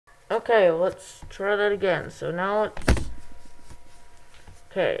Okay, let's try that again. So now it's...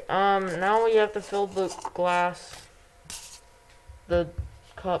 Okay, now we have to fill the glass, the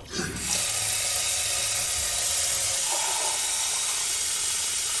cup.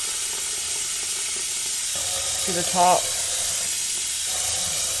 To the top.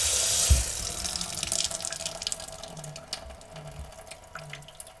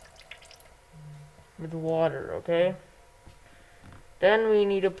 With water, okay? Then we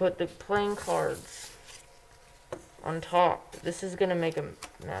need to put the playing cards on top. This is gonna make a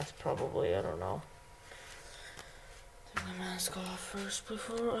mess, probably. I don't know. Take my mask off first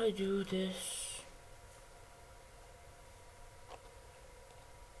before I do this.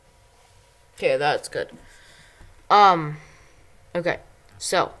 Okay, that's good. Okay,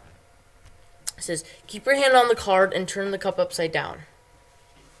 so it says keep your hand on the card and turn the cup upside down.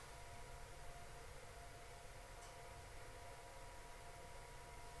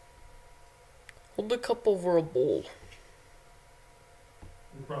 Hold the cup over a bowl.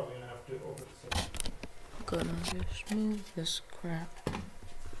 You're probably gonna have to over the side. I'm gonna just move this crap.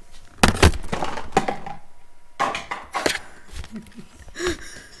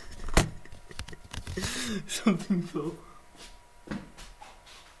 Something fell.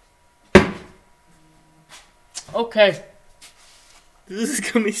 Okay. This is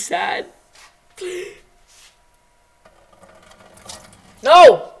gonna be sad.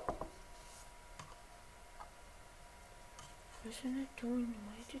 No! Isn't it doing?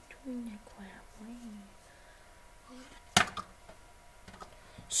 Why is it doing that crap? Why?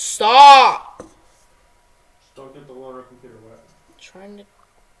 Stop! Just don't get the water computer wet. I'm trying to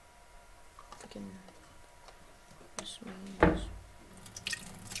fucking this one.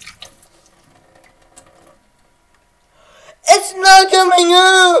 It's not coming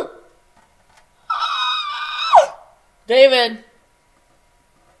out! David!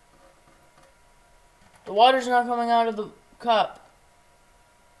 The water's not coming out of the cup.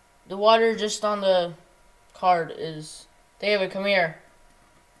 The water just on the card is... David, come here.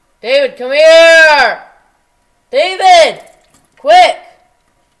 David, come here! David! Quick!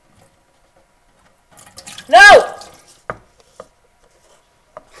 No!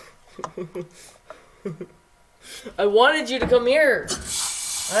 I wanted you to come here.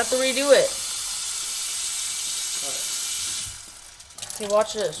 I have to redo it. Okay,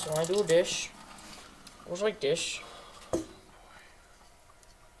 watch this. When I do a dish, it goes like dish.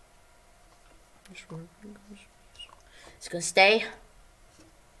 It's gonna stay.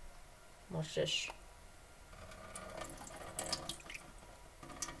 Watch this.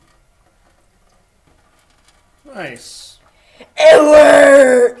 Nice.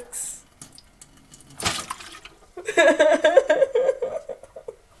 It